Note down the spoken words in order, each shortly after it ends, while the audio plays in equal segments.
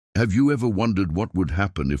Have you ever wondered what would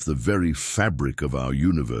happen if the very fabric of our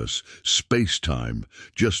universe, space-time,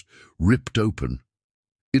 just ripped open?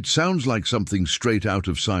 It sounds like something straight out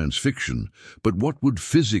of science fiction, but what would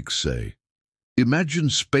physics say?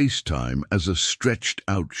 Imagine space-time as a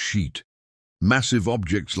stretched-out sheet. Massive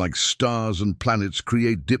objects like stars and planets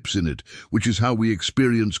create dips in it, which is how we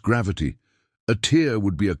experience gravity. A tear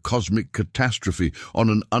would be a cosmic catastrophe on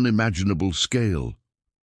an unimaginable scale.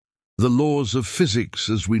 The laws of physics,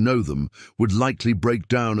 as we know them, would likely break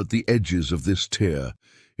down at the edges of this tear.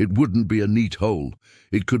 It wouldn't be a neat hole.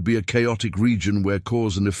 It could be a chaotic region where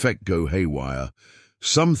cause and effect go haywire.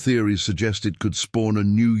 Some theories suggest it could spawn a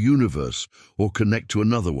new universe or connect to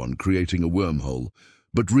another one, creating a wormhole.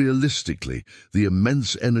 But realistically, the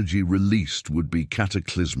immense energy released would be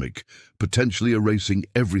cataclysmic, potentially erasing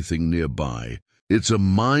everything nearby. It's a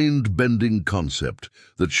mind-bending concept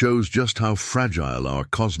that shows just how fragile our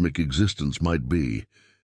cosmic existence might be.